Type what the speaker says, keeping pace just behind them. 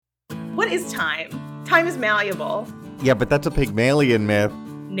What is time? Time is malleable. Yeah, but that's a Pygmalion myth.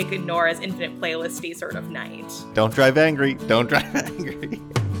 Nick and Nora's infinite playlisty sort of night. Don't drive angry. Don't drive angry.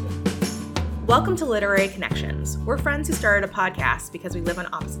 Welcome to Literary Connections. We're friends who started a podcast because we live on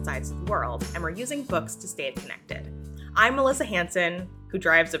opposite sides of the world, and we're using books to stay connected. I'm Melissa Hansen, who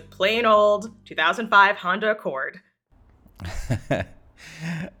drives a plain old 2005 Honda Accord.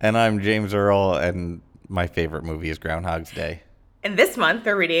 And I'm James Earl, and my favorite movie is Groundhog's Day. And this month,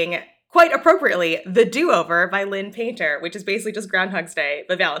 we're reading, quite appropriately, The Do-Over by Lynn Painter, which is basically just Groundhog's Day,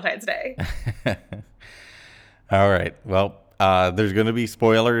 but Valentine's Day. All right. Well, there's going to be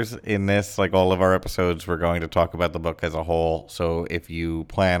spoilers in this. Like all of our episodes, we're going to talk about the book as a whole. So if you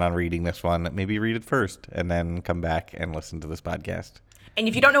plan on reading this one, maybe read it first and then come back and listen to this podcast. And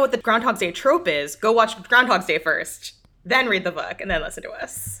if you don't know what the Groundhog's Day trope is, go watch Groundhog's Day first, then read the book, and then listen to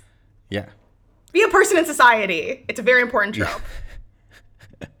us. Yeah. Be a person in society. It's a very important trope.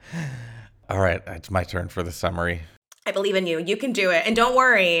 All right. It's my turn for the summary. I believe in you. You can do it. And don't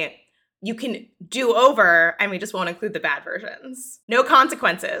worry. You can do over, and we just won't include the bad versions. No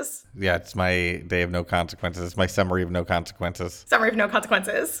consequences. Yeah, it's my day of no consequences. It's my summary of no consequences. Summary of no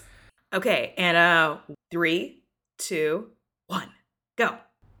consequences. Okay, and 3, 2, 1, go.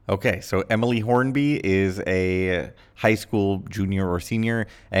 Okay, so Emily Hornby is a high school junior or senior,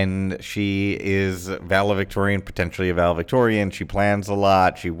 and she is valedictorian, potentially a valedictorian. She plans a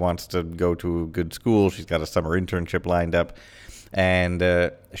lot. She wants to go to a good school. She's got a summer internship lined up.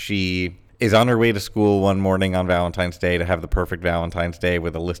 And she is on her way to school one morning on Valentine's Day to have the perfect Valentine's Day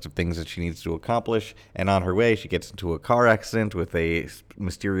with a list of things that she needs to accomplish. And on her way, she gets into a car accident with a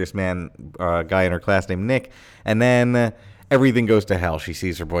mysterious guy in her class named Nick. And then everything goes to hell. She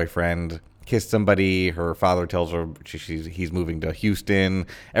sees her boyfriend kiss somebody. Her father tells her he's moving to Houston.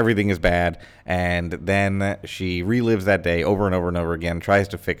 Everything is bad. And then she relives that day over and over and over again, tries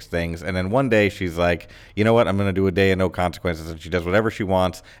to fix things. And then one day she's like, you know what? I'm going to do a day of no consequences. And she does whatever she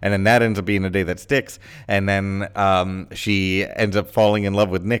wants. And then that ends up being a day that sticks. And then she ends up falling in love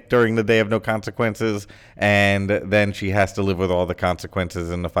with Nick during the day of no consequences. And then she has to live with all the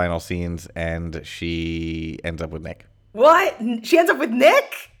consequences in the final scenes. And she ends up with Nick. What? She ends up with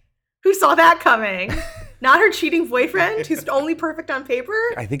Nick? Who saw that coming? Not her cheating boyfriend, who's only perfect on paper?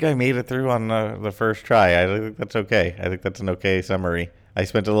 I think I made it through on the first try. I think that's okay. I think that's an okay summary. I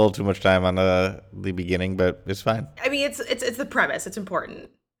spent a little too much time on the beginning, but it's fine. I mean, it's the premise. It's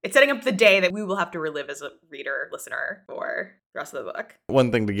important. It's setting up the day that we will have to relive as a reader, listener, for the rest of the book.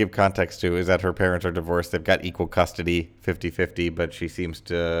 One thing to give context to is that her parents are divorced. They've got equal custody, 50-50, but she seems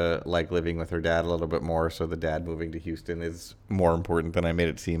to like living with her dad a little bit more, so the dad moving to Houston is more important than I made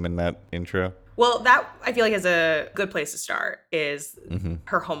it seem in that intro. Well, that, I feel like, is a good place to start, is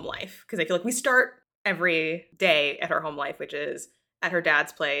her home life. Because I feel like we start every day at her home life, which is at her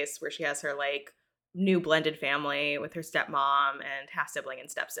dad's place, where she has her, like, new blended family with her stepmom and half-sibling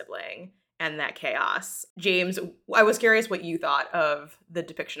and step-sibling and that chaos. James, I was curious what you thought of the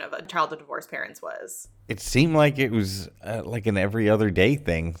depiction of a child of divorced parents was. It seemed like it was like an every other day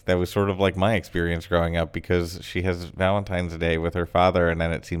thing. That was sort of like my experience growing up, because she has Valentine's Day with her father, and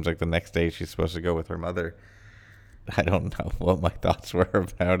then it seems like the next day she's supposed to go with her mother. I don't know what my thoughts were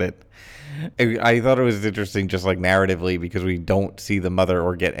about it. I thought it was interesting just like narratively, because we don't see the mother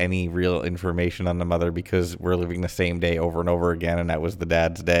or get any real information on the mother, because we're living the same day over and over again, and that was the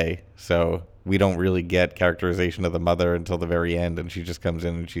dad's day. So we don't really get characterization of the mother until the very end, and she just comes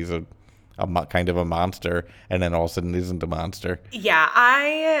in and she's a kind of a monster, and then all of a sudden isn't a monster. Yeah,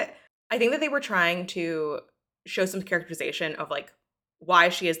 I think that they were trying to show some characterization of like why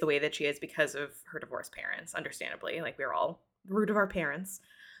she is the way that she is because of her divorced parents, understandably. Like, we're all the root of our parents.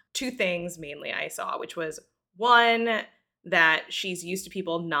 2 things mainly I saw, which was, one, that she's used to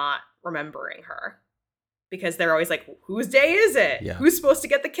people not remembering her, because they're always like, whose day is it? Yeah. Who's supposed to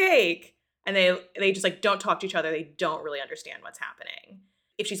get the cake? And they just like don't talk to each other. They don't really understand what's happening.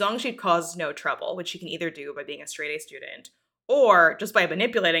 As long as she causes no trouble, which she can either do by being a straight A student or just by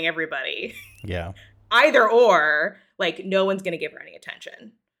manipulating everybody. Yeah. Either or, like, no one's going to give her any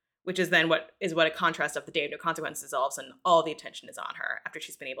attention, which is then what a contrast of the day of no consequences. All of a sudden, all the attention is on her after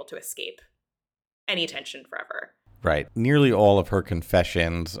she's been able to escape any attention forever. Right. Nearly all of her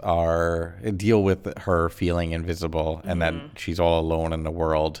confessions deal with her feeling invisible and that she's all alone in the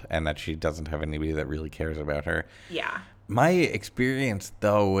world and that she doesn't have anybody that really cares about her. Yeah. My experience,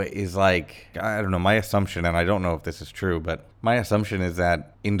 though, is like, I don't know, my assumption, and I don't know if this is true, but my assumption is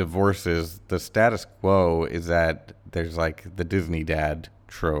that in divorces, the status quo is that there's like the Disney dad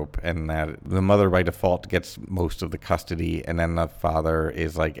trope, and that the mother by default gets most of the custody, and then the father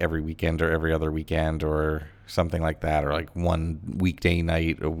is like every weekend or every other weekend or something like that, or like one weekday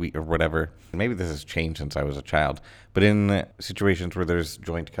night a week or whatever. Maybe this has changed since I was a child, but in situations where there's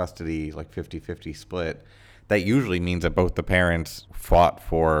joint custody, like 50-50 split, that usually means that both the parents fought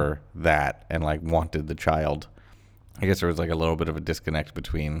for that and like wanted the child. I guess there was like a little bit of a disconnect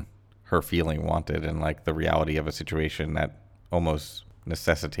between her feeling wanted and like the reality of a situation that almost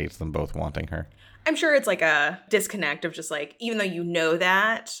necessitates them both wanting her. I'm sure it's like a disconnect of just like, even though you know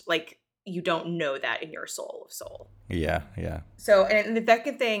that, like, you don't know that in your soul of soul. Yeah. So, and the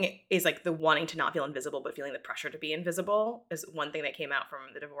second thing is like the wanting to not feel invisible, but feeling the pressure to be invisible is one thing that came out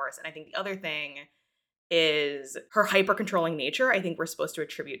from the divorce. And I think the other thing is her hyper controlling nature. I think we're supposed to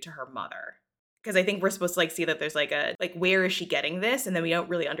attribute to her mother. Because I think we're supposed to like see that there's like a, like, where is she getting this? And then we don't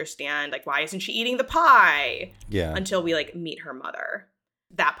really understand, like, why isn't she eating the pie? Yeah. Until we like meet her mother.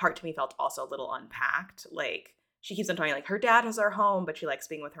 That part to me felt also a little unpacked. Like, she keeps on talking like her dad has her home, but she likes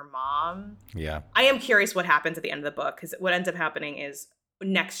being with her mom. Yeah. I am curious what happens at the end of the book, because what ends up happening is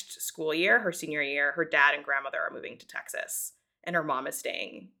next school year, her senior year, her dad and grandmother are moving to Texas and her mom is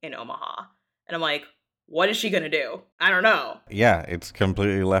staying in Omaha. And I'm like, what is she going to do? I don't know. Yeah, it's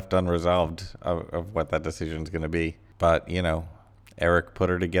completely left unresolved of what that decision is going to be. But, you know, Eric put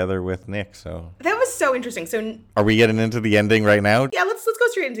her together with Nick, so. That was so interesting. So are we getting into the ending right now? yeah, let's go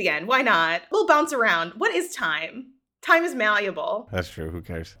straight into the end. Why not? We'll bounce around. What is time? Time is malleable. That's true. Who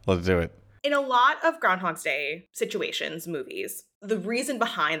cares? Let's do it. In a lot of Groundhog's Day situations, movies, the reason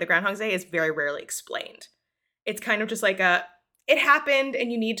behind the Groundhog's Day is very rarely explained. It's kind of just like it happened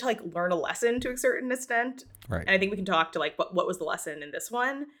and you need to like learn a lesson to a certain extent. Right. And I think we can talk to like what was the lesson in this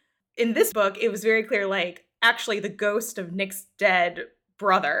one. In this book, it was very clear, like, actually the ghost of Nick's dead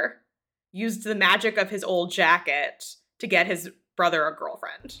brother used the magic of his old jacket to get his brother a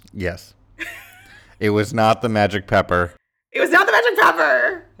girlfriend. Yes. It was not the magic pepper. It was not the magic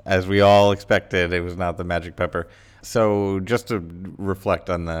pepper! As we all expected, it was not the magic pepper. So just to reflect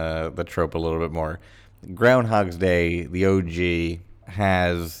on the trope a little bit more, Groundhog's Day, the OG,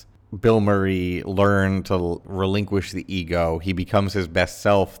 has Bill Murray learn to relinquish the ego. He becomes his best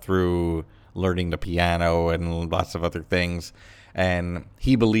self through learning the piano and lots of other things. And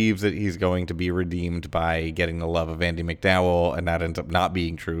he believes that he's going to be redeemed by getting the love of Andie MacDowell, and that ends up not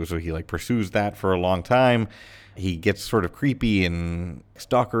being true. So he like pursues that for a long time. He gets sort of creepy and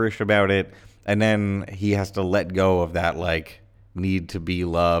stalkerish about it. And then he has to let go of that like need to be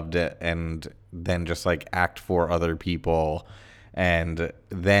loved and then just like act for other people. And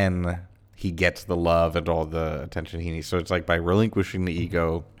then he gets the love and all the attention he needs. So it's like by relinquishing the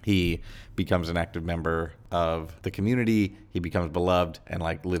ego, he becomes an active member of the community. He becomes beloved and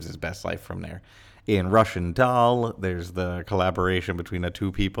like lives his best life from there. In Russian Doll, there's the collaboration between the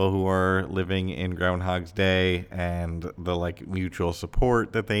two people who are living in Groundhog's Day and the like mutual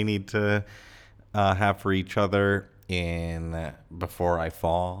support that they need to have for each other. In Before I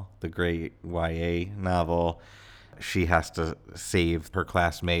Fall, the great YA novel, she has to save her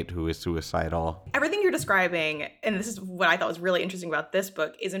classmate who is suicidal. Everything you're describing, and this is what I thought was really interesting about this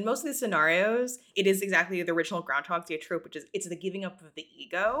book, is in most of these scenarios, it is exactly the original Groundhog's Day trope, which is it's the giving up of the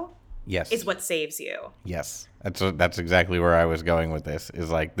ego. Yes. Is what saves you. Yes. That's exactly where I was going with this, is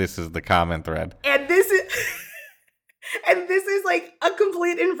like, this is the common thread. And this is... And this is like a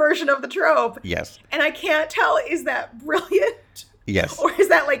complete inversion of the trope. Yes. And I can't tell, is that brilliant? Yes. Or is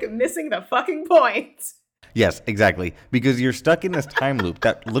that like missing the fucking point? Yes, exactly. Because you're stuck in this time loop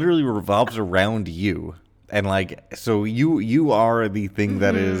that literally revolves around you. And like, so you are the thing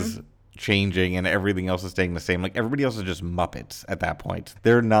that is changing and everything else is staying the same. Like everybody else is just Muppets at that point.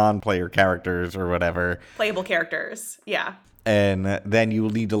 They're non-player characters or whatever. Playable characters. Yeah. And then you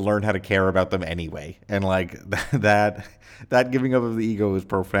need to learn how to care about them anyway. And like that giving up of the ego is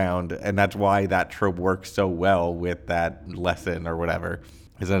profound. And that's why that trope works so well with that lesson or whatever,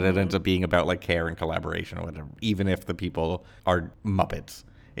 is that it ends up being about like care and collaboration or whatever, even if the people are Muppets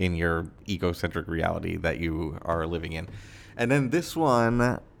in your egocentric reality that you are living in. And then this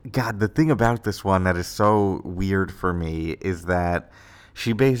one, God, the thing about this one that is so weird for me is that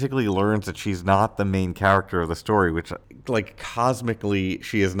she basically learns that she's not the main character of the story, which, like, cosmically,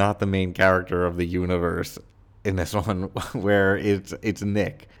 she is not the main character of the universe in this one, where it's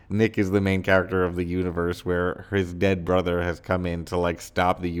Nick. Nick is the main character of the universe, where his dead brother has come in to, like,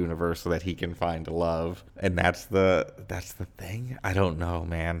 stop the universe so that he can find love. And that's the thing? I don't know,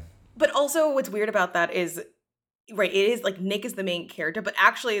 man. But also what's weird about that is, right, it is, like, Nick is the main character, but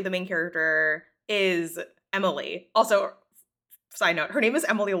actually the main character is Emily. Also... Side note, her name is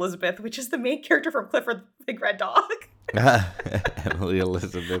Emily Elizabeth, which is the main character from Clifford the Big Red Dog. Emily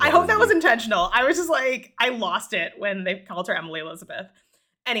Elizabeth. I hope that was intentional. I was just like, I lost it when they called her Emily Elizabeth.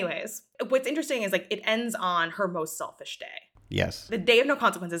 Anyways, what's interesting is like it ends on her most selfish day. Yes. The day of no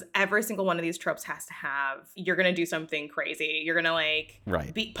consequences, every single one of these tropes has to have, you're going to do something crazy. You're going to like,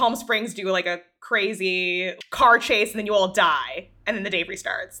 Palm Springs do like a crazy car chase and then you all die. And then the day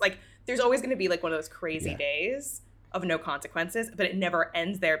restarts. Like there's always going to be like one of those crazy days of no consequences, but it never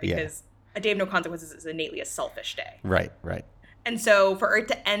ends there because a day of no consequences is innately a selfish day. Right. And so for it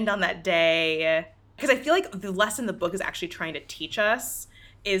to end on that day, because I feel like the lesson the book is actually trying to teach us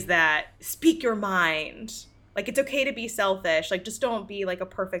is that speak your mind. Like, it's okay to be selfish. Like, just don't be, like, a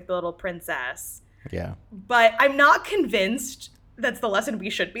perfect little princess. Yeah. But I'm not convinced that's the lesson we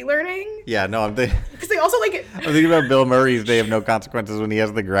should be learning. Yeah, no, I'm thinking... Because they also, like... I'm thinking about Bill Murray's Day of No Consequences when he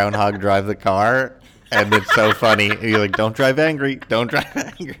has the groundhog drive the car. And it's so funny. You're like, don't drive angry. Don't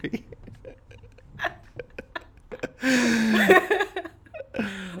drive angry.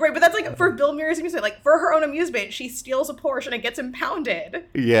 Right, but that's like for Bill Murray's amusement. Like for her own amusement, she steals a Porsche and it gets impounded.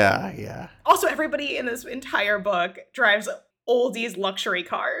 Yeah. Also, everybody in this entire book drives oldies luxury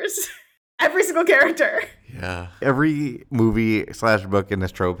cars. Every single character. Yeah. Every movie / book in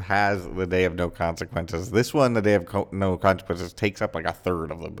this trope has the Day of No Consequences. This one, the Day of No Consequences, takes up like a third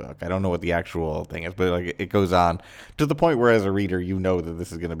of the book. I don't know what the actual thing is, but like it goes on to the point where as a reader, you know that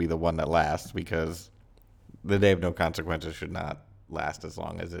this is going to be the one that lasts because the Day of No Consequences should not last as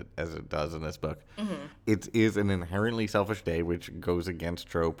long as it does in this book. Mm-hmm. It is an inherently selfish day, which goes against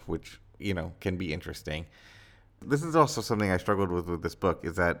trope, which, you know, can be interesting. This is also something I struggled with this book,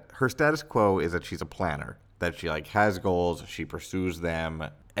 is that her status quo is that she's a planner, that she like has goals, she pursues them,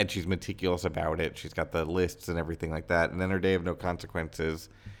 and she's meticulous about it. She's got the lists and everything like that. And then her Day of No Consequences,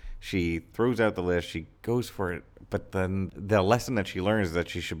 she throws out the list, she goes for it, but then the lesson that she learns is that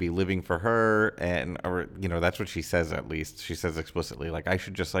she should be living for her, or you know, that's what she says. At least she says explicitly, like, I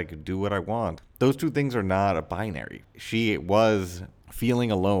should just like do what I want. Those two things are not a binary. She was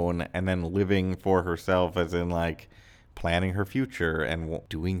feeling alone and then living for herself, as in like planning her future and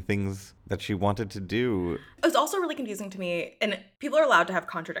doing things that she wanted to do. It was also really confusing to me, and people are allowed to have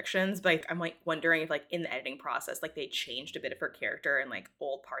contradictions, but I'm like wondering if like in the editing process, like they changed a bit of her character and like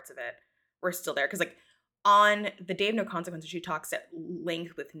old parts of it were still there. Because like on the Day of No Consequences, she talks at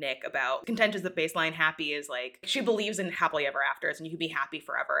length with Nick about contentions that baseline happy is like, she believes in happily ever afters and you can be happy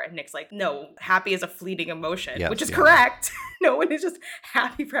forever. And Nick's like, no, happy is a fleeting emotion, which is correct. No one is just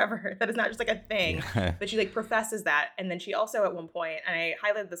happy forever. That is not just like a thing. But she like professes that. And then she also at one point, and I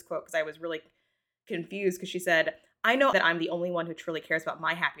highlighted this quote because I was really confused, because she said, I know that I'm the only one who truly cares about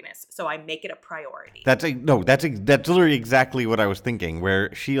my happiness, so I make it a priority. That's literally exactly what I was thinking,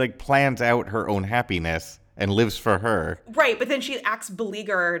 where she like plans out her own happiness and lives for her. Right, but then she acts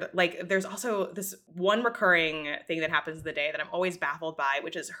beleaguered. Like there's also this one recurring thing that happens in the day that I'm always baffled by,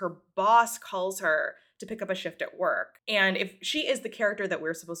 which is her boss calls her to pick up a shift at work. And if she is the character that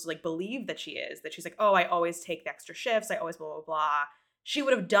we're supposed to like believe that she is, that she's like, oh, I always take the extra shifts, I always blah, blah, blah. She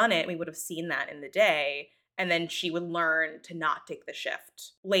would have done it and we would have seen that in the day. And then she would learn to not take the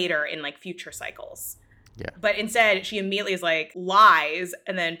shift later in like future cycles. Yeah. But instead, she immediately is like lies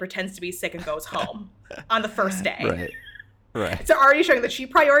and then pretends to be sick and goes home on the first day. Right. So already showing that she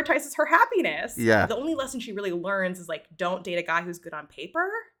prioritizes her happiness. Yeah. The only lesson she really learns is like, don't date a guy who's good on paper.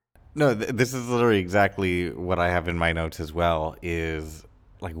 No, this is literally exactly what I have in my notes as well, is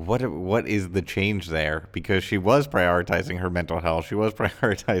like, what is the change there? Because she was prioritizing her mental health. She was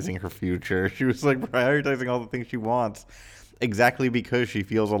prioritizing her future. She was like prioritizing all the things she wants exactly because she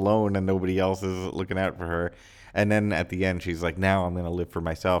feels alone and nobody else is looking out for her. And then at the end, she's like, now I'm going to live for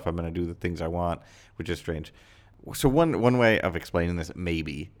myself. I'm going to do the things I want, which is strange. So one way of explaining this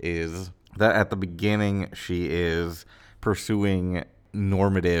maybe is that at the beginning, she is pursuing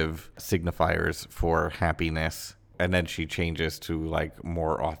normative signifiers for happiness. And then she changes to like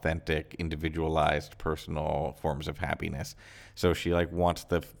more authentic, individualized, personal forms of happiness. So she like wants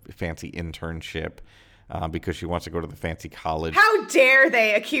the fancy internship because she wants to go to the fancy college. How dare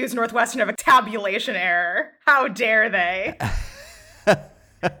they accuse Northwestern of a tabulation error? How dare they?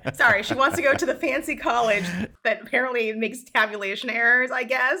 Sorry, she wants to go to the fancy college that apparently makes tabulation errors, I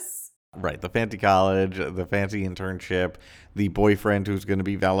guess. Right, the fancy college, the fancy internship, the boyfriend who's going to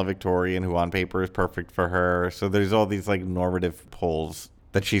be valedictorian, who on paper is perfect for her. So there's all these like normative pulls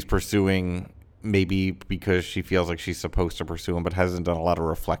that she's pursuing, maybe because she feels like she's supposed to pursue them, but hasn't done a lot of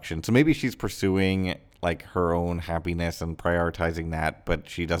reflection. So maybe she's pursuing like her own happiness and prioritizing that, but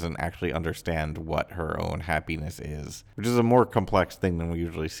she doesn't actually understand what her own happiness is, which is a more complex thing than we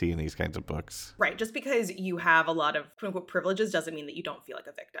usually see in these kinds of books. Right. Just because you have a lot of quote unquote privileges doesn't mean that you don't feel like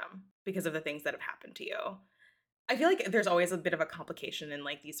a victim because of the things that have happened to you. I feel like there's always a bit of a complication in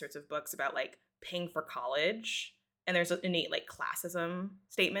like these sorts of books about like paying for college. And there's an innate like classism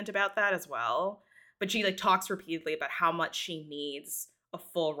statement about that as well. But she like talks repeatedly about how much she needs a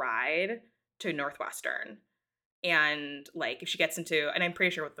full ride to Northwestern. And like if she gets into, and I'm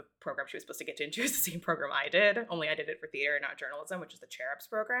pretty sure what the program she was supposed to get into is the same program I did, only I did it for theater, not journalism, which is the Cherubs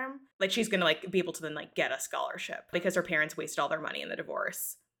program. Like she's gonna like be able to then like get a scholarship because her parents wasted all their money in the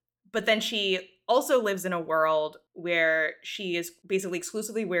divorce. But then she also lives in a world where she is basically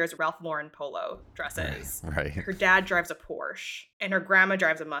exclusively wears Ralph Lauren polo dresses. Right. Her dad drives a Porsche and her grandma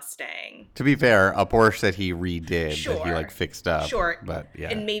drives a Mustang. To be fair, a Porsche that he redid, Sure. that he like fixed up. Sure. But yeah.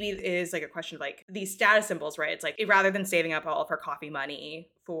 And maybe it is like a question of like these status symbols, right? It's like rather than saving up all of her coffee money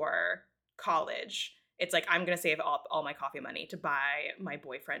for college, it's like I'm going to save up all my coffee money to buy my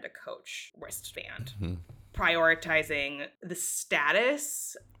boyfriend a Coach wristband. Mm-hmm. Prioritizing the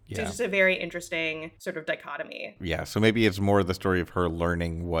status. Yeah. So it's just a very interesting sort of dichotomy. Yeah, so maybe it's more the story of her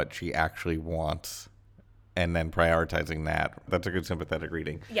learning what she actually wants and then prioritizing that. That's a good sympathetic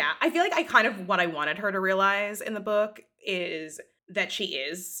reading. Yeah, I feel like I kind of what I wanted her to realize in the book is that she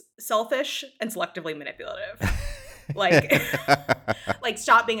is selfish and selectively manipulative. like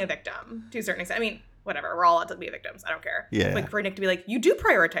stop being a victim to a certain extent. I mean, whatever, we're all allowed to be victims. I don't care. Yeah. Like for Nick to be like, you do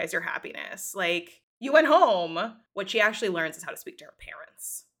prioritize your happiness. Like you went home. What she actually learns is how to speak to her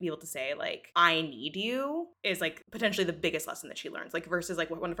parents. Be able to say like, I need you is like potentially the biggest lesson that she learns. Like versus like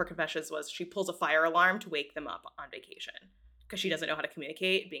one of her confessions was she pulls a fire alarm to wake them up on vacation because she doesn't know how to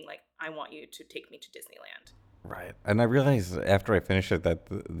communicate, being like, I want you to take me to Disneyland. Right. And I realized after I finished it that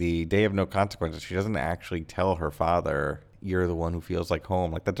the day of no consequences, she doesn't actually tell her father, you're the one who feels like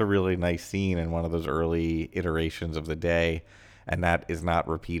home. Like that's a really nice scene in one of those early iterations of the day. And that is not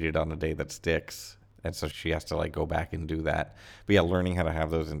repeated on a day that sticks. And so she has to like go back and do that. But yeah, learning how to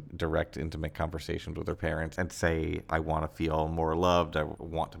have those direct, intimate conversations with her parents and say, I want to feel more loved. I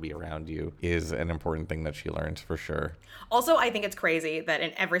want to be around you is an important thing that she learns for sure. Also, I think it's crazy that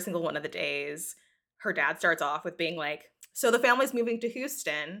in every single one of the days, her dad starts off with being like, so the family's moving to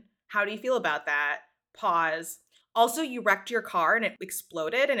Houston. How do you feel about that? Pause. Also, you wrecked your car and it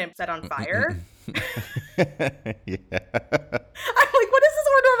exploded and it set on fire. Yeah. I'm like, what is this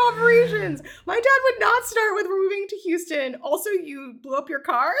order of operations? My dad would not start with we're moving to Houston. Also, you blew up your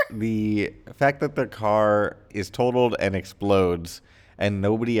car? The fact that the car is totaled and explodes and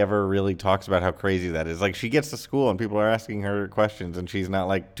nobody ever really talks about how crazy that is. Like, she gets to school and people are asking her questions and she's not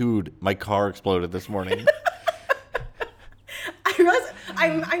like, dude, my car exploded this morning. I realize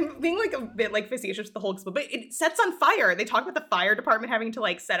I'm being like a bit like facetious with the whole explode, but it sets on fire. They talk about the fire department having to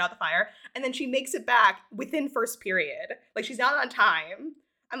like set out the fire, and then she makes it back within first period. Like she's not on time.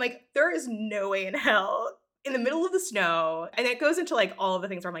 I'm like, there is no way in hell in the middle of the snow. And it goes into like all of the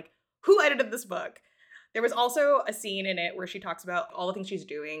things where I'm like, who edited this book? There was also a scene in it where she talks about all the things she's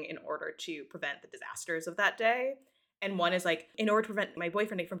doing in order to prevent the disasters of that day. And one is like, in order to prevent my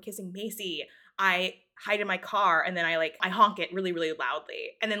boyfriend from kissing Macy, I hide in my car and then I honk it really, really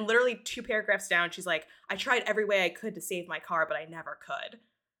loudly. And then literally 2 paragraphs down, she's like, I tried every way I could to save my car, but I never could.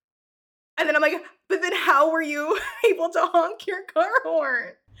 And then I'm like, but then how were you able to honk your car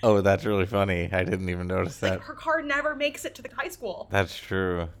horn? Oh, that's really funny. I didn't even notice that. Like her car never makes it to the high school. That's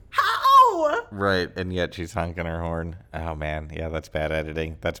true. How? Right, and yet she's honking her horn. Oh, man. Yeah, that's bad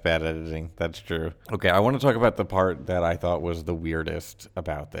editing. That's true. Okay, I want to talk about the part that I thought was the weirdest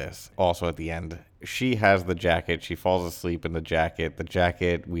about this. Also at the end, she has the jacket. She falls asleep in the jacket. The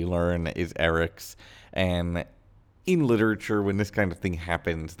jacket, we learn, is Eric's. And in literature, when this kind of thing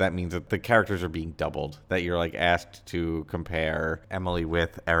happens, that means that the characters are being doubled. That you're like asked to compare Emily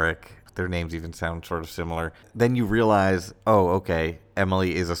with Eric. Their names even sound sort of similar. Then you realize, oh, okay,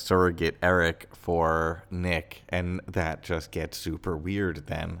 Emily is a surrogate Eric for Nick. And that just gets super weird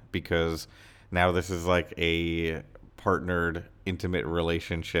then, because now this is like a partnered, intimate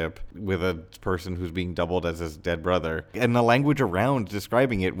relationship with a person who's being doubled as his dead brother. And the language around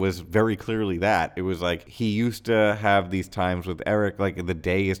describing it was very clearly that. It was like, he used to have these times with Eric, like the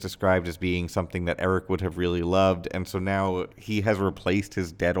day is described as being something that Eric would have really loved. And so now he has replaced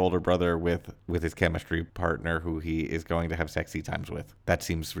his dead older brother with his chemistry partner who he is going to have sexy times with. That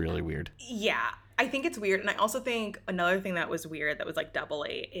seems really weird. Yeah, I think it's weird. And I also think another thing that was weird that was like double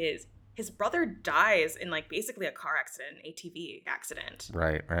A is his brother dies in like basically a car accident, an ATV accident.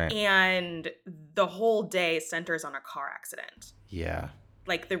 Right. And the whole day centers on a car accident. Yeah.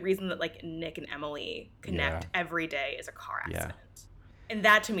 Like the reason that like Nick and Emily connect every day is a car accident. Yeah. And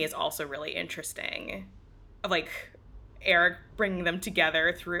that to me is also really interesting, of like Eric bringing them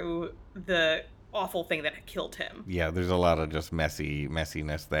together through the awful thing that killed him. Yeah, there's a lot of just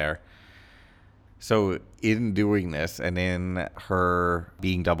messiness there. So in doing this and in her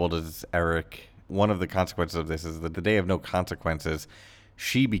being doubled as Eric, one of the consequences of this is that the day of no consequences,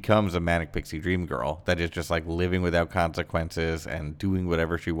 she becomes a manic pixie dream girl that is just like living without consequences and doing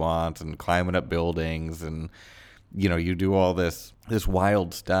whatever she wants and climbing up buildings, and you do all this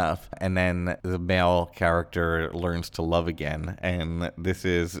wild stuff, and then the male character learns to love again, and this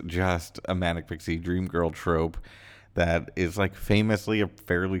is just a manic pixie dream girl trope that is like famously a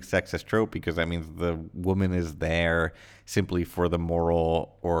fairly sexist trope, because that means the woman is there simply for the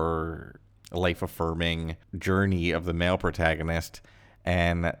moral or life-affirming journey of the male protagonist.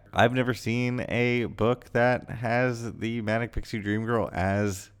 And I've never seen a book that has the manic pixie dream girl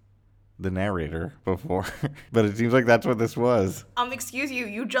as the narrator before, but it seems like that's what this was. Excuse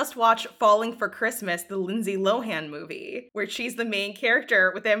you just watched Falling for Christmas, the Lindsay Lohan movie, where she's the main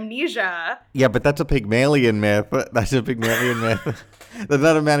character with amnesia. Yeah, but that's a Pygmalion myth. That's a Pygmalion myth. That's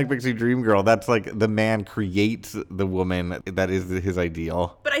not a manic pixie dream girl. That's like the man creates the woman that is his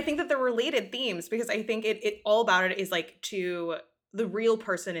ideal. But I think that they're related themes, because I think it all about it is like, to the real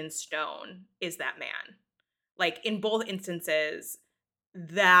person in stone is that man. Like in both instances,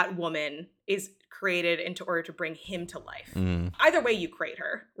 that woman is created into order to bring him to life. Either way you create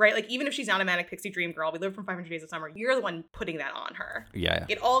her, right? Like even if she's not a manic pixie dream girl, we live from 500 Days of Summer, you're the one putting that on her. Yeah.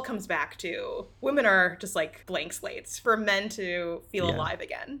 It all comes back to women are just like blank slates for men to feel alive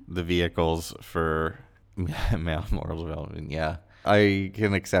again. The vehicles for male moral development. Yeah. I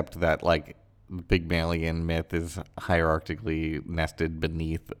can accept that like the Pygmalion myth is hierarchically nested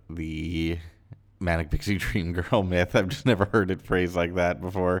beneath the manic pixie dream girl myth. I've just never heard it phrased like that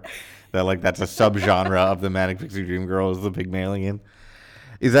before. That like that's a subgenre of the manic pixie dream girl is the Pygmalion.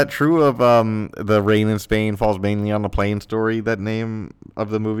 Is that true of the Rain in Spain Falls Mainly on the Plain story? That name of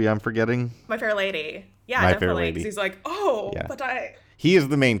the movie I'm forgetting. My Fair Lady. Yeah, My definitely. Fair Lady. He's like, but I. He is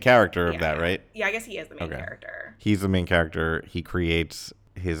the main character of that, right? Yeah, I guess he is the main character. He's the main character. He creates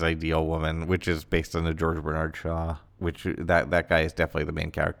his ideal woman, which is based on the George Bernard Shaw. Which that guy is definitely the main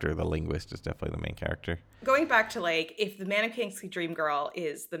character. The linguist is definitely the main character. Going back to like, if the manic pixie dream girl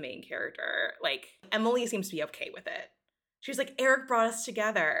is the main character, like Emily seems to be okay with it. She's like, Eric brought us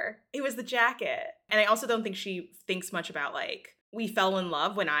together. It was the jacket. And I also don't think she thinks much about like, we fell in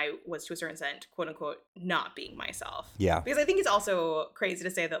love when I was to a certain extent, quote unquote, not being myself. Yeah. Because I think it's also crazy to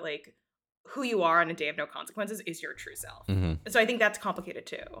say that like, who you are on a day of no consequences is your true self. Mm-hmm. So I think that's complicated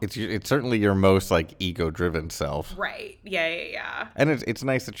too. It's certainly your most like ego-driven self. Right. Yeah. And it's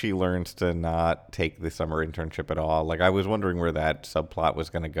nice that she learns to not take the summer internship at all. Like I was wondering where that subplot was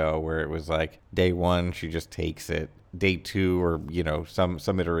going to go, where it was like day one, she just takes it. Day two, or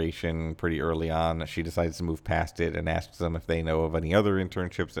some iteration pretty early on, she decides to move past it and asks them if they know of any other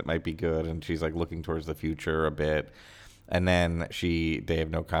internships that might be good. And she's like looking towards the future a bit. And then they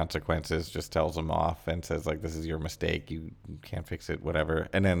have no consequences, just tells them off and says, like, this is your mistake. You can't fix it, whatever.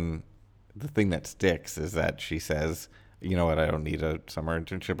 And then the thing that sticks is that she says, you know what, I don't need a summer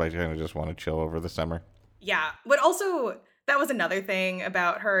internship. I kind of just want to chill over the summer. Yeah. But also, that was another thing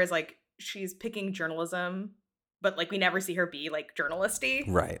about her is, like, she's picking journalism, but, like, we never see her be, like, journalisty.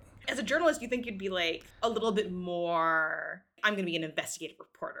 Right. As a journalist, you think you'd be, like, a little bit more, I'm going to be an investigative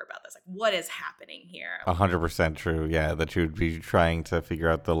reporter about this. Like, what is happening here? 100% true. Yeah, that you would be trying to figure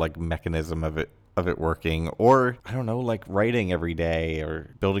out the, like, mechanism of it working, or I don't know, like writing every day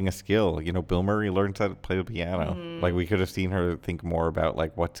or building a skill. Bill Murray learns how to play the piano. Mm-hmm. Like we could have seen her think more about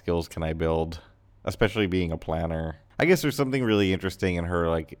like what skills can I build, especially being a planner. I guess there's something really interesting in her,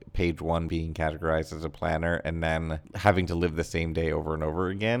 like page one being categorized as a planner and then having to live the same day over and over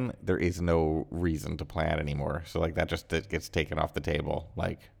again. There is no reason to plan anymore. So like that just gets taken off the table.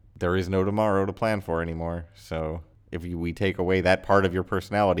 Like there is no tomorrow to plan for anymore. So if we take away that part of your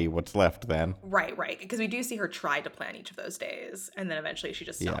personality, what's left then? Right. Because we do see her try to plan each of those days, and then eventually she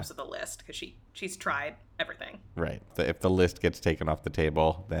just stops with the list because she's tried everything. Right. If the list gets taken off the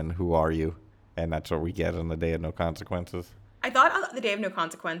table, then who are you? And that's what we get on the Day of No Consequences. I thought on the Day of No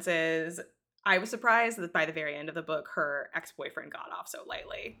Consequences, I was surprised that by the very end of the book, her ex-boyfriend got off so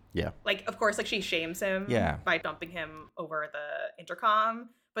lightly. Yeah. Like, of course, like she shames him by dumping him over the intercom.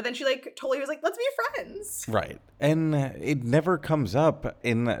 But then she like totally was like, let's be friends. Right. And it never comes up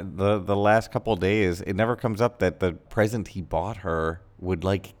in the last couple of days. It never comes up that the present he bought her would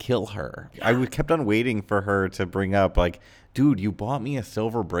like kill her. Yeah. I kept on waiting for her to bring up like, dude, you bought me a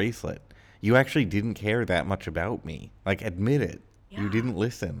silver bracelet. You actually didn't care that much about me. Like, admit it. Yeah. You didn't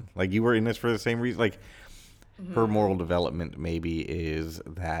listen. Like, you were in this for the same reason. Like, her moral development maybe is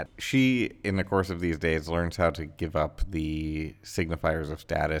that she, in the course of these days, learns how to give up the signifiers of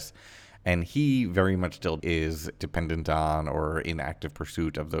status And he very much still is dependent on or in active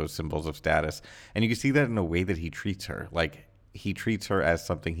pursuit of those symbols of status. And you can see that in a way that he treats her. Like, he treats her as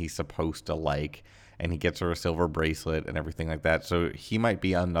something he's supposed to like, and he gets her a silver bracelet and everything like that. So he might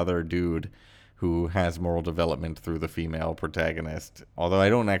be another dude who has moral development through the female protagonist. Although I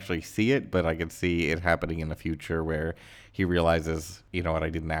don't actually see it, but I could see it happening in the future where he realizes, you know what, I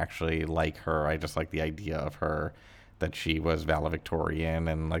didn't actually like her. I just like the idea of her, that she was valedictorian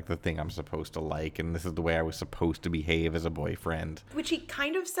and like the thing I'm supposed to like, and this is the way I was supposed to behave as a boyfriend. Which he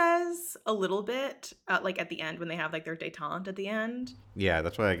kind of says a little bit, like at the end when they have like their détente at the end. Yeah,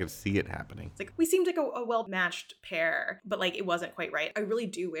 that's why I could see it happening. It's like, we seemed like a well-matched pair, but like it wasn't quite right. I really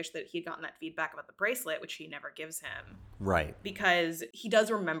do wish that he'd gotten that feedback about the bracelet, which he never gives him. Right. Because he does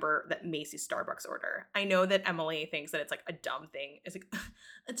remember that Macy's Starbucks order. I know that Emily thinks that it's like a dumb thing. It's like,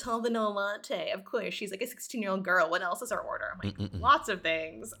 a tall vanilla latte. Of course, she's like a 16-year-old girl. What else is our order? I'm like, lots of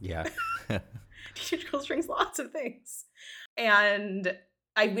things. Yeah. Teenage Girl Strings, lots of things. And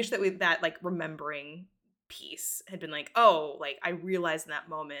I wish that that like remembering piece had been like, oh, like I realized in that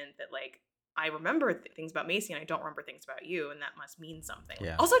moment that like I remember things about Macy and I don't remember things about you, and that must mean something.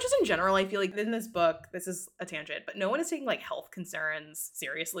 Yeah. Also, just in general, I feel like in this book, this is a tangent, but no one is taking like health concerns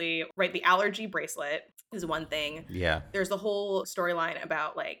seriously, right? The allergy bracelet is one thing. Yeah. There's the whole storyline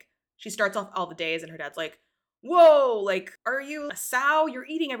about like, she starts off all the days and her dad's like, whoa, like, are you a sow? You're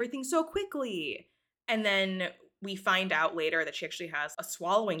eating everything so quickly. And then we find out later that she actually has a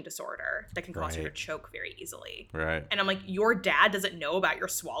swallowing disorder that can cause her to choke very easily. Right. And I'm like, your dad doesn't know about your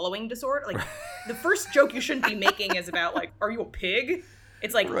swallowing disorder? Like, the first joke you shouldn't be making is about, like, are you a pig?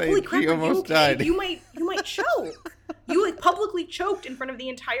 It's like, holy crap, he are you almost okay? died. You might choke. You, like, publicly choked in front of the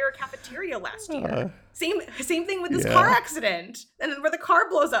entire cafeteria last year. Same thing with this car accident. And then where the car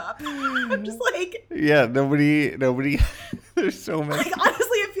blows up. I'm just like... Yeah, nobody... There's so many... Like,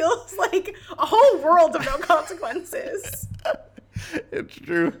 honestly, it feels like a whole world of no consequences. It's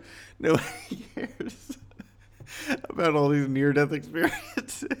true. Nobody cares about all these near-death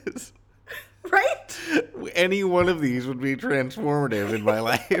experiences. Right? Any one of these would be transformative in my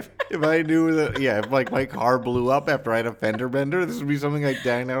life. If I knew that, if like my car blew up after I had a fender bender, this would be something I'd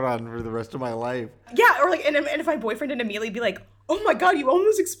dine out on for the rest of my life. Yeah, or like, and if my boyfriend would immediately be like, oh my god, you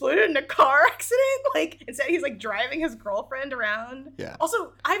almost exploded in a car accident? Like, instead he's like driving his girlfriend around. Yeah.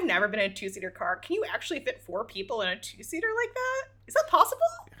 Also, I've never been in a 2-seater car. Can you actually fit 4 people in a 2-seater like that? Is that possible?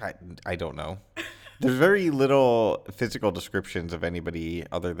 I don't know. There's very little physical descriptions of anybody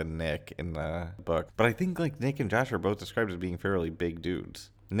other than Nick in the book. But I think like Nick and Josh are both described as being fairly big dudes.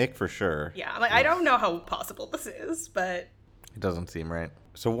 Nick for sure. Yeah, I'm like, I don't know how possible this is, but... It doesn't seem right.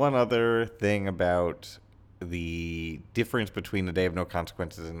 So one other thing about the difference between The Day of No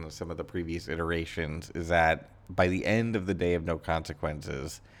Consequences and some of the previous iterations is that by the end of The Day of No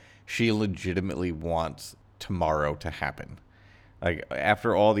Consequences, she legitimately wants tomorrow to happen. Like,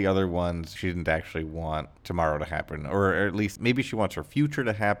 after all the other ones, she didn't actually want tomorrow to happen. Or at least, maybe she wants her future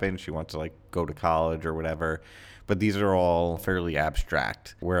to happen. She wants to, like, go to college or whatever. But these are all fairly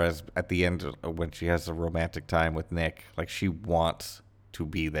abstract. Whereas at the end, when she has a romantic time with Nick, like, she wants to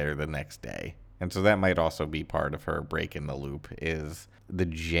be there the next day. And so that might also be part of her break in the loop, is the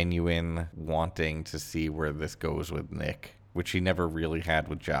genuine wanting to see where this goes with Nick, which she never really had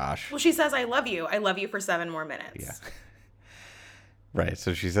with Josh. Well, she says, I love you. I love you for 7 more minutes. Yeah. Right.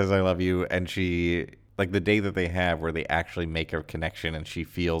 So she says, I love you. And she, like the day that they have where they actually make a connection and she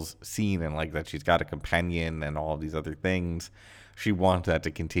feels seen and like that she's got a companion and all these other things, she wants that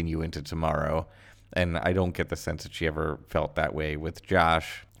to continue into tomorrow. And I don't get the sense that she ever felt that way with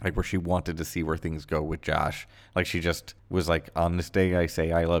Josh, like where she wanted to see where things go with Josh. Like she just was like, on this day I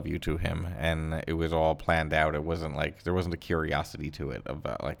say I love you to him, and it was all planned out. It wasn't like, there wasn't a curiosity to it of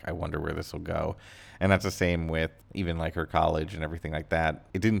like, I wonder where this will go. And that's the same with even like her college and everything like that.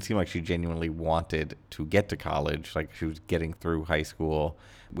 It didn't seem like she genuinely wanted to get to college. Like she was getting through high school.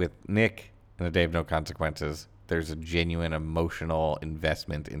 With Nick in The Day of No Consequences, there's a genuine emotional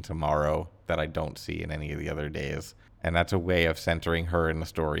investment in tomorrow that I don't see in any of the other days. And that's a way of centering her in the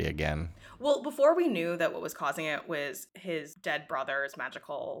story again. Well, before we knew that what was causing it was his dead brother's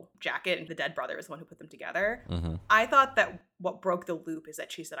magical jacket, and the dead brother is the one who put them together, I thought that what broke the loop is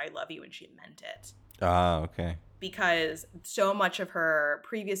that she said, I love you, and she meant it. Ah, okay. Because so much of her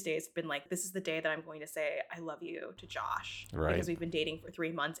previous days have been like, this is the day that I'm going to say I love you to Josh. Right. Because we've been dating for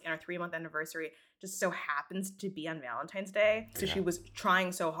 3 months, and our 3-month anniversary just so happens to be on Valentine's Day. So she was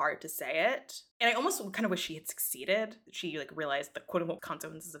trying so hard to say it. And I almost kind of wish she had succeeded. She like realized the quote unquote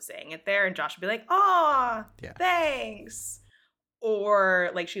consequences of saying it there, and Josh would be like, "Aw, thanks."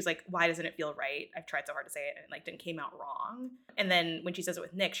 or like she's like, why doesn't it feel right? I've tried so hard to say it and it like didn't came out wrong. And then when she says it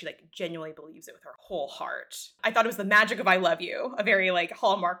with Nick, she like genuinely believes it with her whole heart. I thought it was the magic of I love you, a very like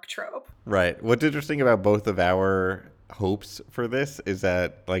Hallmark trope. Right. What's interesting about both of our hopes for this is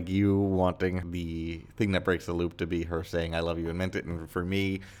that like you wanting the thing that breaks the loop to be her saying I love you and meant it, and for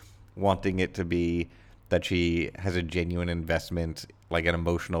me wanting it to be that she has a genuine investment, like an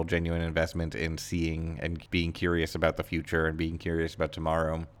emotional, genuine investment in seeing and being curious about the future and being curious about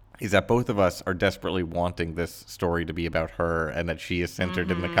tomorrow, is that both of us are desperately wanting this story to be about her and that she is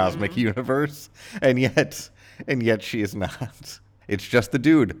centered in the cosmic universe, and yet she is not. It's just the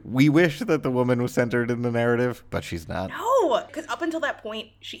dude. We wish that the woman was centered in the narrative, but she's not. No, because up until that point,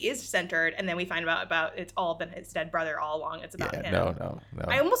 she is centered, and then we find out about it's all been his dead brother all along. It's about him. No.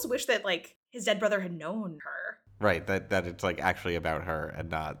 I almost wish that like his dead brother had known her. Right, that it's like actually about her and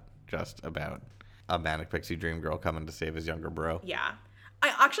not just about a manic pixie dream girl coming to save his younger bro. Yeah.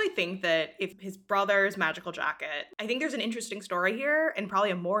 I actually think that if his brother's magical jacket, I think there's an interesting story here, and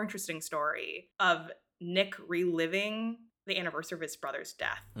probably a more interesting story of Nick reliving the anniversary of his brother's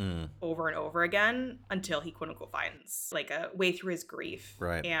death over and over again until he quote unquote finds like a way through his grief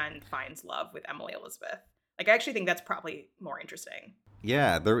and finds love with Emily Elizabeth. Like I actually think that's probably more interesting.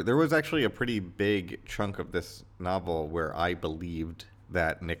 Yeah, there was actually a pretty big chunk of this novel where I believed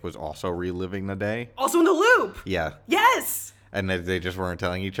that Nick was also reliving the day. Also in the loop! Yeah. Yes! And that they just weren't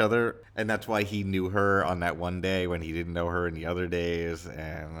telling each other. And that's why he knew her on that one day when he didn't know her in the other days.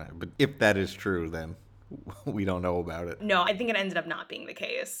 But if that is true, then we don't know about it. No, I think it ended up not being the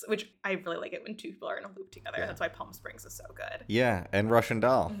case, which I really like it when two people are in a loop together. Yeah. That's why Palm Springs is so good. Yeah, and Russian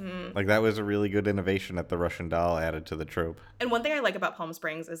Doll. Mm-hmm. Like, that was a really good innovation that the Russian Doll added to the trope. And one thing I like about Palm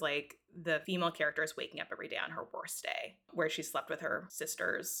Springs is, like, the female character is waking up every day on her worst day, where she slept with her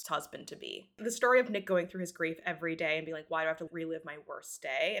sister's husband-to-be. The story of Nick going through his grief every day and being like, why do I have to relive my worst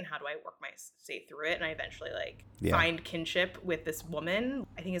day? And how do I work my way through it? And I eventually, like, find kinship with this woman,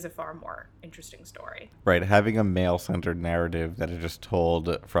 I think is a far more interesting story. Right, having a male-centered narrative that is just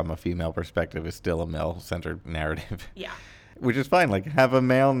told from a female perspective is still a male-centered narrative. Yeah. Which is fine. Like, have a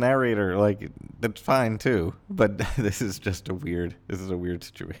male narrator. Like, that's fine, too. But this is a weird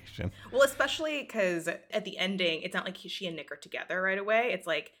situation. Well, especially because at the ending, it's not like she and Nick are together right away. It's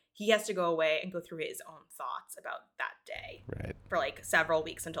like he has to go away and go through his own thoughts about that day. Right. For, like, several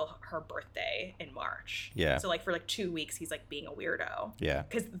weeks until her birthday in March. Yeah. So, like, for, like, 2 weeks, he's, like, being a weirdo. Yeah.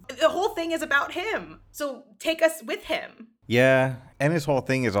 Because the whole thing is about him. So take us with him. Yeah, and his whole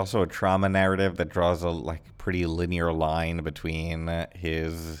thing is also a trauma narrative that draws a like pretty linear line between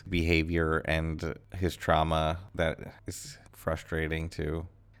his behavior and his trauma that is frustrating too.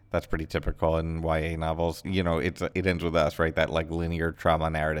 That's pretty typical in YA novels. You know, it ends with us, right? That like linear trauma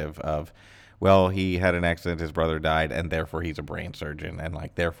narrative of, well, he had an accident, his brother died, and therefore he's a brain surgeon, and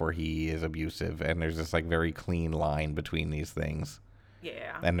like therefore he is abusive, and there's this like very clean line between these things.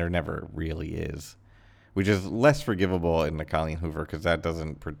 Yeah. And there never really is. Which is less forgivable in the Colleen Hoover because that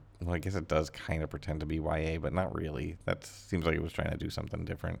doesn't, well, I guess it does kind of pretend to be YA, but not really. That seems like it was trying to do something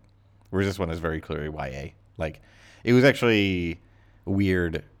different. Whereas this one is very clearly YA. Like, it was actually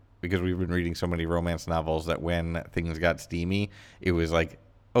weird because we've been reading so many romance novels that when things got steamy, it was like,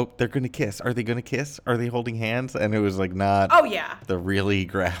 oh, they're going to kiss. Are they going to kiss? Are they holding hands? And it was like not the really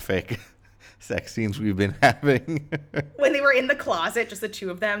graphic sex scenes we've been having. When they were in the closet, just the two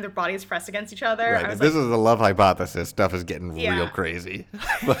of them, their bodies pressed against each other. Right. I was This is the love hypothesis. Stuff is getting real crazy.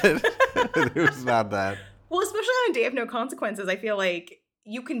 But it was not that. Well, especially on A Day of No Consequences, I feel like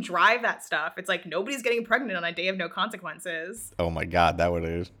you can drive that stuff. It's like nobody's getting pregnant on A Day of No Consequences. Oh my God, that what it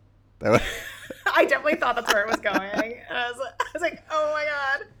is. I definitely thought that's where it was going. And I was like, oh my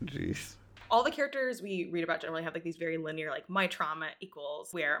God. Jeez. All the characters we read about generally have like these very linear, like my trauma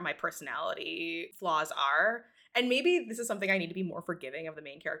equals where my personality flaws are. And maybe this is something I need to be more forgiving of the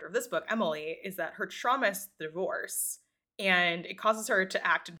main character of this book, Emily, is that her trauma is the divorce. And it causes her to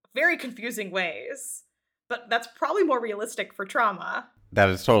act in very confusing ways. But that's probably more realistic for trauma. That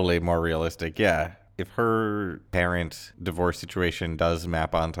is totally more realistic, yeah. If her parent divorce situation does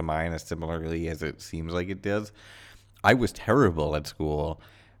map onto mine as similarly as it seems like it does, I was terrible at school,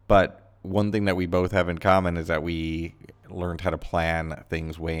 but one thing that we both have in common is that we learned how to plan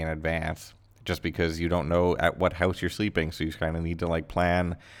things way in advance just because you don't know at what house you're sleeping. So you kind of need to like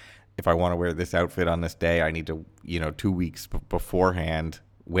plan, if I want to wear this outfit on this day, I need to, 2 weeks beforehand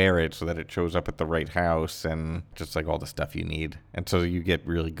wear it so that it shows up at the right house and just like all the stuff you need. And so you get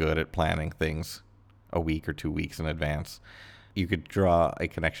really good at planning things a week or 2 weeks in advance. You could draw a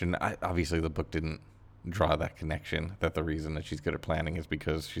connection. Obviously the book didn't draw that connection, that the reason that she's good at planning is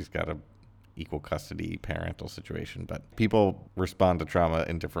because she's got a equal custody parental situation. But people respond to trauma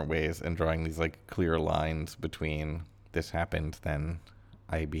in different ways, and drawing these like clear lines between this happened, then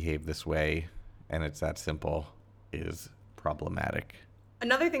I behave this way, and it's that simple, is problematic.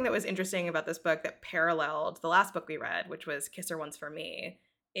 Another thing that was interesting about this book that paralleled the last book we read, which was Kiss Her Once for Me,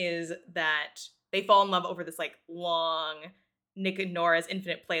 is that they fall in love over this like long Nick and Nora's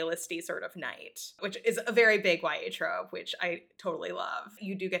infinite playlisty sort of night, which is a very big YA trope, which I totally love.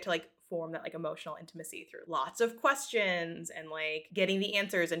 You do get to like form that like emotional intimacy through lots of questions and like getting the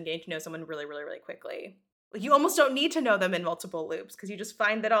answers and getting to know someone really, really, really quickly. Like you almost don't need to know them in multiple loops because you just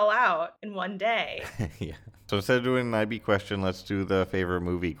find it all out in one day. Yeah. So instead of doing an IB question, let's do the favorite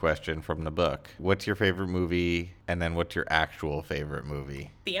movie question from the book. What's your favorite movie? And then what's your actual favorite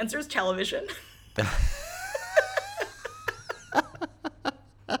movie? The answer is television.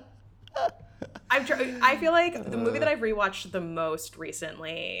 I feel like the movie that I've rewatched the most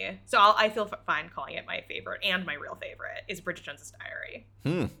recently, so I feel fine calling it my favorite and my real favorite, is Bridget Jones's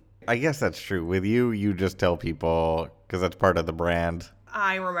Diary. I guess that's true. With you just tell people because that's part of the brand.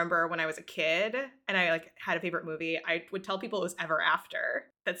 I remember when I was a kid and I like had a favorite movie, I would tell people it was Ever After,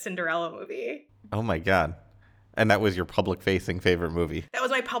 that Cinderella movie. Oh my God. And that was your public-facing favorite movie. That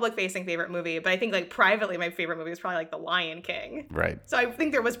was my public-facing favorite movie, but I think like privately my favorite movie was probably like The Lion King. Right. So I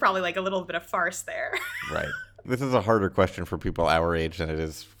think there was probably like a little bit of farce there. Right. This is a harder question for people our age than it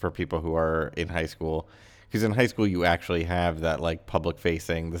is for people who are in high school. Because in high school, you actually have that like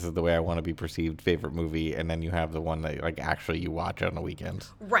public-facing, this is the way I want to be perceived favorite movie, and then you have the one that like actually you watch on the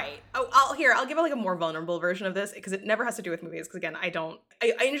weekends. Right. Oh, I'll give it like a more vulnerable version of this because it never has to do with movies. Because again, I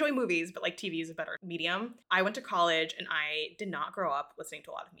enjoy movies, but like TV is a better medium. I went to college and I did not grow up listening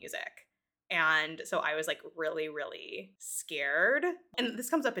to a lot of music. And so I was like really, really scared. And this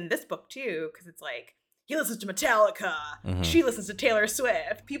comes up in this book too, because it's like, he listens to Metallica. Mm-hmm. She listens to Taylor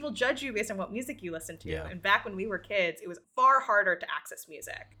Swift. People judge you based on what music you listen to. Yeah. And back when we were kids, it was far harder to access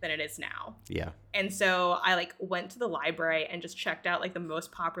music than it is now. Yeah. And so I like went to the library and just checked out like the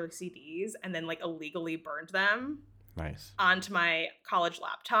most popular CDs and then like illegally burned them. Nice. Onto my college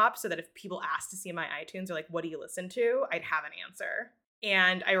laptop so that if people asked to see my iTunes or like, what do you listen to? I'd have an answer.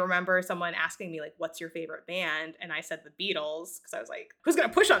 And I remember someone asking me, like, what's your favorite band? And I said the Beatles, because I was like, who's going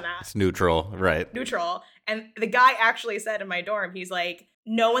to push on that? It's neutral, right? Neutral. And the guy actually said in my dorm, he's like,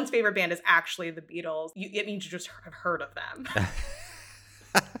 no one's favorite band is actually the Beatles. It means you just have heard of them.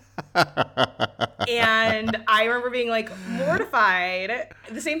 And I remember being like mortified.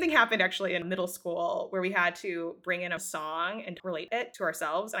 The same thing happened actually in middle school where we had to bring in a song and relate it to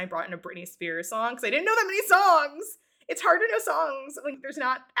ourselves. And I brought in a Britney Spears song because I didn't know that many songs. It's hard to know songs. Like there's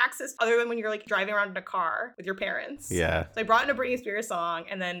not access other than when you're like driving around in a car with your parents. Yeah. So I brought in a Britney Spears song,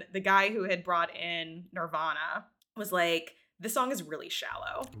 and then the guy who had brought in Nirvana was like, this song is really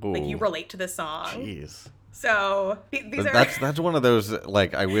shallow. Ooh. Like you relate to this song. Jeez. So these are that's one of those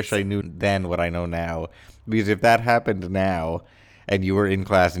like I wish I knew then what I know now, because if that happened now and you were in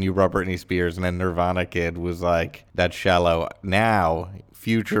class and you brought Britney Spears and then Nirvana kid was like, that's shallow, now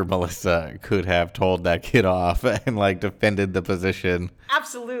future Melissa could have told that kid off and like defended the position.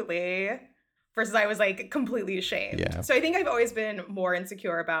 Absolutely. Versus I was like completely ashamed. Yeah. So I think I've always been more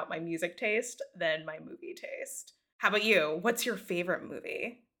insecure about my music taste than my movie taste. How about you? What's your favorite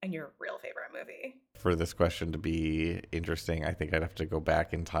movie and your real favorite movie? For this question to be interesting, I think I'd have to go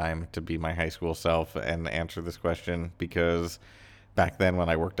back in time to be my high school self and answer this question, because back then when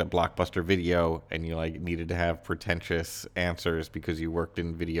I worked at Blockbuster Video and you like needed to have pretentious answers because you worked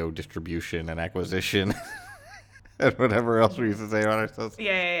in video distribution and acquisition and whatever else we used to say about ourselves.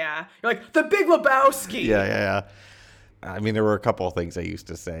 Yeah. You're like, The Big Lebowski. Yeah. I mean, there were a couple of things I used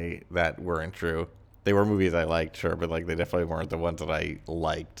to say that weren't true. They were movies I liked, sure, but like they definitely weren't the ones that I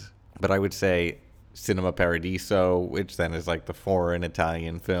liked. But I would say Cinema Paradiso, which then is like the foreign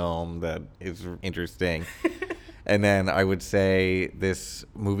Italian film that is interesting. And then I would say this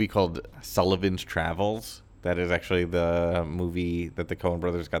movie called Sullivan's Travels. That is actually the movie that the Coen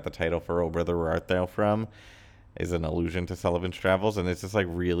brothers got the title for Oh Brother, Where Art Thou From, is an allusion to Sullivan's Travels. And it's just like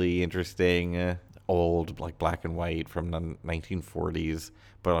really interesting, old, like black and white from the 1940s,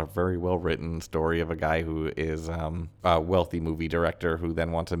 but a very well-written story of a guy who is a wealthy movie director who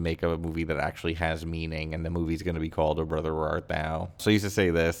then wants to make a movie that actually has meaning, and the movie's going to be called Oh Brother, Where Art Thou? So I used to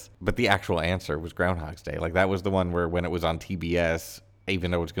say this, but the actual answer was Groundhog's Day. Like that was the one where when it was on TBS, even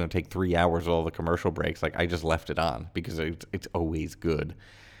though it's going to take 3 hours with all the commercial breaks, like I just left it on because it's always good.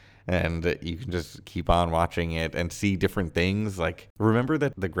 And you can just keep on watching it and see different things. Like, remember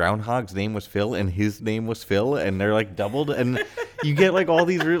that the groundhog's name was Phil and his name was Phil, and they're like doubled, and you get like all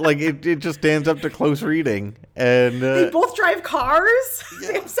these like it just stands up to close reading. And they both drive cars. Yeah.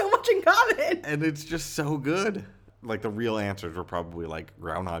 They have so much in common, and it's just so good. Like, the real answers were probably like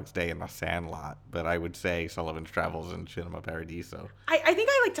Groundhog's Day and The Sandlot, but I would say Sullivan's Travels and Cinema Paradiso. I think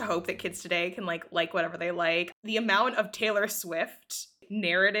I like to hope that kids today can like whatever they like. The amount of Taylor Swift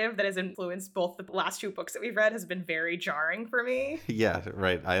narrative that has influenced both the last two books that we've read has been very jarring for me. Yeah,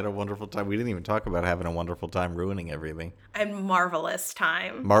 right. I had a wonderful time. We didn't even talk about having a wonderful time ruining everything. And marvelous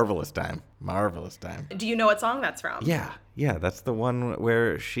time. Marvelous time. Marvelous time. Do you know what song that's from? Yeah, that's the one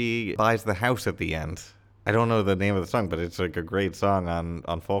where she buys the house at the end. I don't know the name of the song, but it's like a great song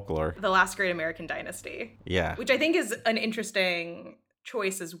on Folklore. The Last Great American Dynasty. Yeah. Which I think is an interesting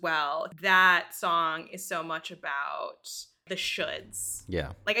choice as well. That song is so much about the shoulds.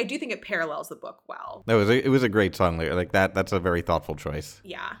 Yeah. Like, I do think it parallels the book well. No, it was a great song. Like, that's a very thoughtful choice.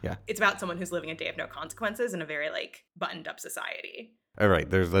 Yeah. Yeah. It's about someone who's living a day of no consequences in a very, like, buttoned up society. All right,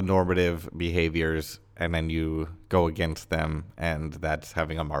 there's the normative behaviors, and then you go against them, and that's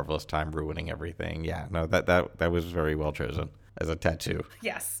having a marvelous time ruining everything. Yeah, no, that was very well chosen as a tattoo.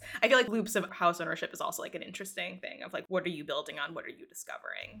 Yes. I feel like loops of house ownership is also like an interesting thing of like, what are you building on? What are you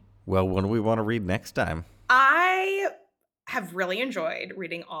discovering? Well, what do we want to read next time? I have really enjoyed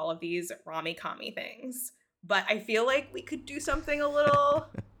reading all of these Rami-Kami things, but I feel like we could do something a little,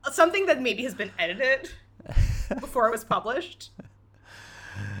 something that maybe has been edited before it was published.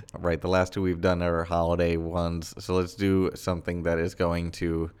 Right, the last two we've done are holiday ones, so let's do something that is going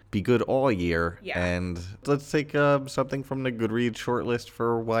to be good all year. Yeah. And let's take something from the Goodreads shortlist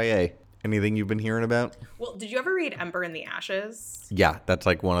for YA. Anything you've been hearing about? Well, did you ever read Ember in the Ashes? Yeah, that's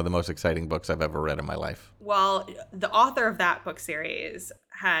like one of the most exciting books I've ever read in my life. Well, the author of that book series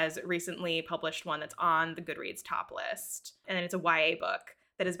has recently published one that's on the Goodreads top list, and then it's a YA book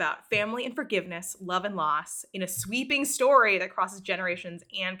that is about family and forgiveness, love and loss, in a sweeping story that crosses generations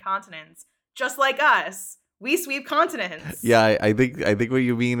and continents. Just like us, we sweep continents. Yeah, I think what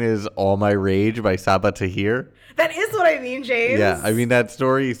you mean is All My Rage by Sabaa Tahir. That is what I mean, James. Yeah, I mean, that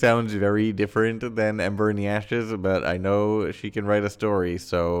story sounds very different than Ember in the Ashes, but I know she can write a story,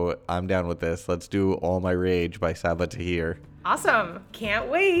 so I'm down with this. Let's do All My Rage by Sabaa Tahir. Awesome. Can't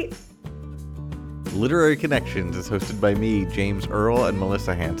wait. Literary Connections is hosted by me, James Earl, and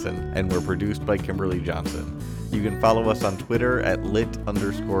Melissa Hanson, and we're produced by Kimberly Johnson. You can follow us on Twitter at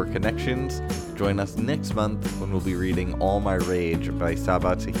lit_connections. Join us next month when we'll be reading All My Rage by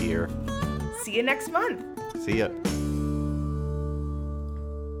Sabaa Tahir. See you next month. See ya. In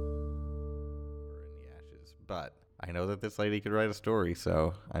the Ashes, but I know that this lady could write a story,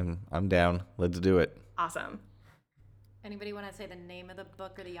 so I'm down. Let's do it. Awesome. Anybody want to say the name of the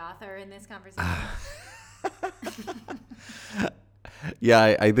book or the author in this conversation?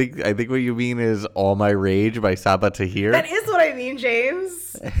 Yeah, I think what you mean is All My Rage by Sabaa Tahir. That is what I mean,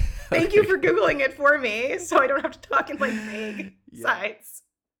 James. Thank you for Googling it for me, so I don't have to talk in like vague sites.